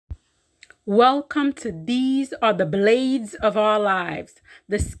Welcome to These Are the Blades of Our Lives,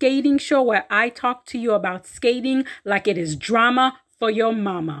 the skating show where I talk to you about skating like it is drama for your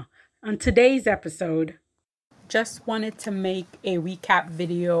mama. On today's episode, just wanted to make a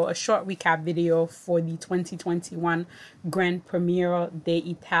short recap video for the 2021 Gran Premio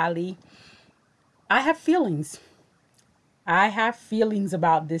d'Italia. I have feelings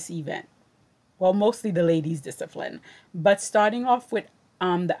about this event. Well, mostly the ladies' discipline. But starting off with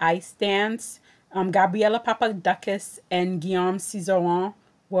the ice dance, Gabriela Papadakis and Guillaume Cizeron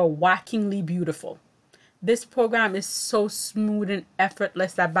were whackingly beautiful. This program is so smooth and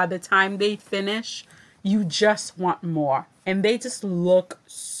effortless that by the time they finish, you just want more. And they just look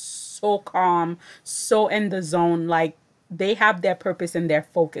so calm, so in the zone, like they have their purpose and they're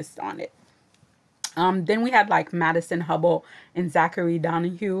focused on it. Then we had like Madison Hubble and Zachary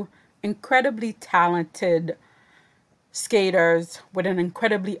Donahue, incredibly talented skaters with an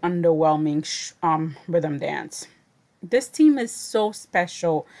incredibly underwhelming rhythm dance. This team is so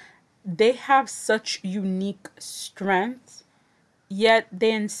special. They have such unique strengths, yet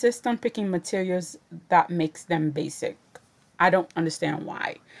they insist on picking materials that makes them basic. I don't understand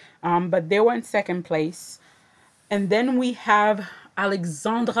why. But they were in second place. And then we have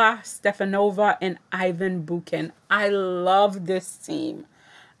Alexandra Stefanova and Ivan Bukin. I love this team.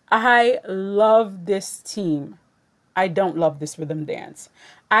 I don't love this rhythm dance.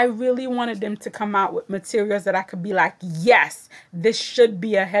 I really wanted them to come out with materials that I could be like, yes, this should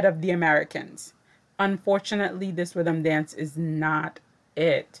be ahead of the Americans. Unfortunately, this rhythm dance is not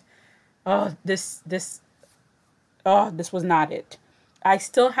it. This was not it. I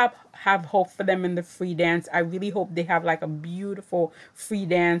still have hope for them in the free dance. I really hope they have like a beautiful free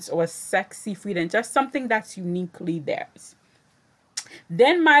dance or a sexy free dance, just something that's uniquely theirs.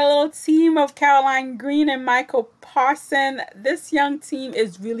 Then my little team of Caroline Green and Michael Parson. This young team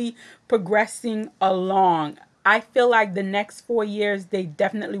is really progressing along. I feel like the next 4 years, they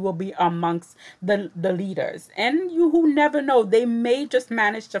definitely will be amongst the leaders. And you who never know, they may just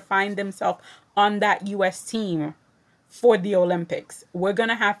manage to find themselves on that U.S. team for the Olympics. We're going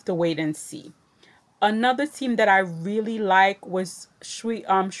to have to wait and see. Another team that I really like was Shui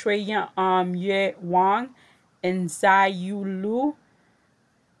Ye Wang and Zai Yu Lu.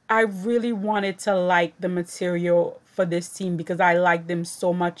 I really wanted to like the material for this team because I liked them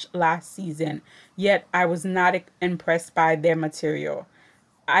so much last season, yet I was not impressed by their material.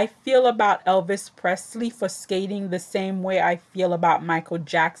 I feel about Elvis Presley for skating the same way I feel about Michael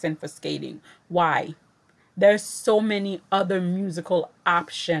Jackson for skating. Why? There's so many other musical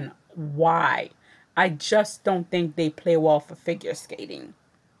options. Why? I just don't think they play well for figure skating.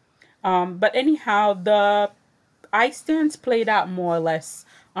 But anyhow, the ice dance played out more or less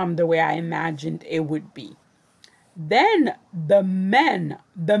the way I imagined it would be. Then the men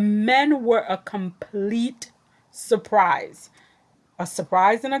were a complete surprise. A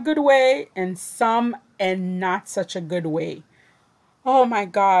surprise in a good way and some in not such a good way. Oh my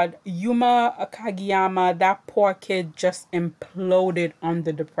God, Yuma Kagiyama, that poor kid just imploded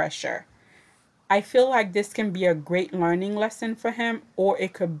under the pressure. I feel like this can be a great learning lesson for him, or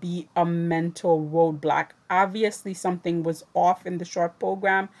it could be a mental roadblock. Obviously, something was off in the short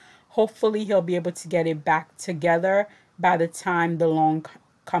program. Hopefully, he'll be able to get it back together by the time the long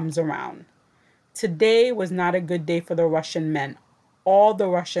comes around. Today was not a good day for the Russian men. All the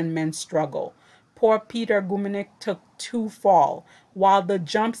Russian men struggle. Poor Peter Gumenik took 2 falls, while the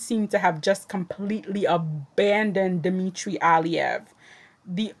jump seemed to have just completely abandoned Dmitry Aliev.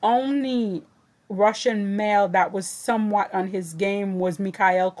 The only Russian male that was somewhat on his game was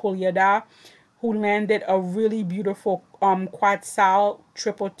Mikhail Kolyada, who landed a really beautiful quad sal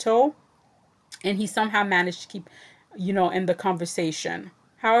triple toe, and he somehow managed to keep, in the conversation.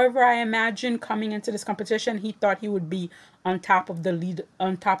 However, I imagine coming into this competition, he thought he would be on top of the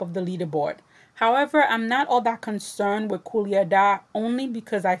leaderboard. However, I'm not all that concerned with Kolyada, only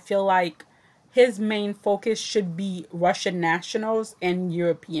because I feel like his main focus should be Russian nationals and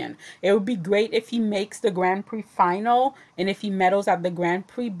European. It would be great if he makes the Grand Prix final and if he medals at the Grand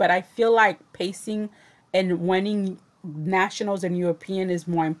Prix, but I feel like pacing and winning nationals and European is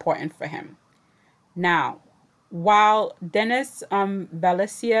more important for him. Now, while Denis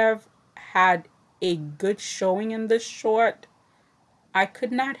Velisiev had a good showing in this short, I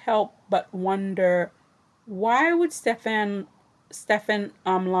could not help but wonder, why would Stefan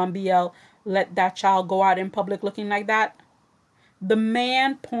Lambiel let that child go out in public looking like that? The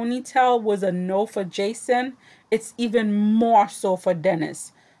man ponytail was a no for Jason. It's even more so for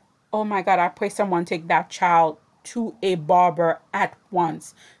Dennis. Oh my God, I pray someone take that child to a barber at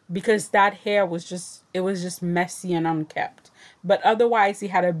once, because that hair was just messy and unkept. But otherwise, he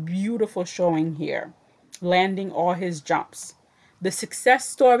had a beautiful showing here, landing all his jumps. The success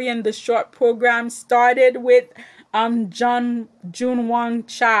story in the short program started with Junwon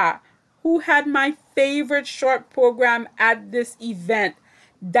Cha, who had my favorite short program at this event.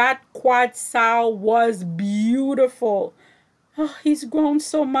 That quad sal was beautiful. Oh, he's grown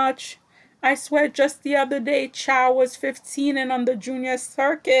so much. I swear just the other day, Cha was 15 and on the junior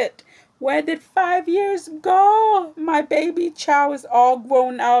circuit. Where did 5 years go? My baby Cha is all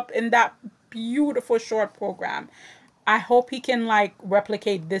grown up in that beautiful short program. I hope he can like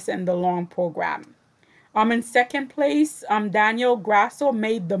replicate this in the long program. In second place, Daniel Grasso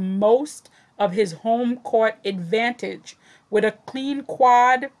made the most of his home court advantage. With a clean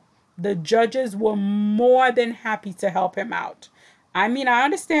quad, the judges were more than happy to help him out. I mean, I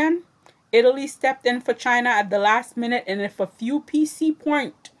understand. Italy stepped in for China at the last minute, and if a few PC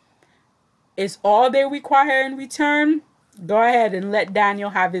points is all they require in return, go ahead and let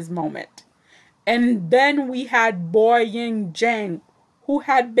Daniel have his moment. And then we had Boying Zhang, who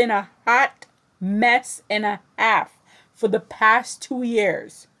had been a hot mess and a half for the past 2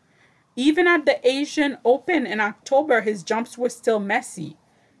 years. Even at the Asian Open in October, his jumps were still messy.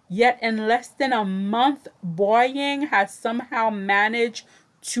 Yet in less than a month, Boying has somehow managed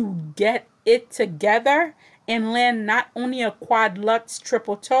to get it together and land not only a quad lutz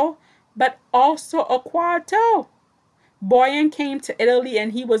triple toe, but also a quad toe. Boyan came to Italy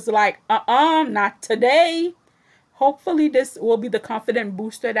and he was like, not today. Hopefully this will be the confident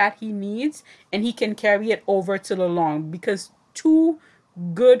booster that he needs and he can carry it over to the long, because 2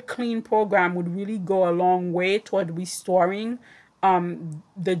 good clean program would really go a long way toward restoring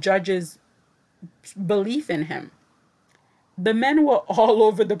the judges' belief in him. The men were all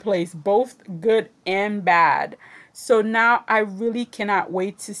over the place, both good and bad. So now I really cannot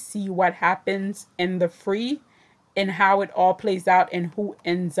wait to see what happens in the free and how it all plays out and who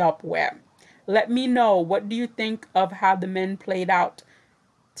ends up where. Let me know, what do you think of how the men played out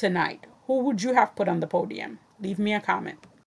tonight? Who would you have put on the podium? Leave me a comment.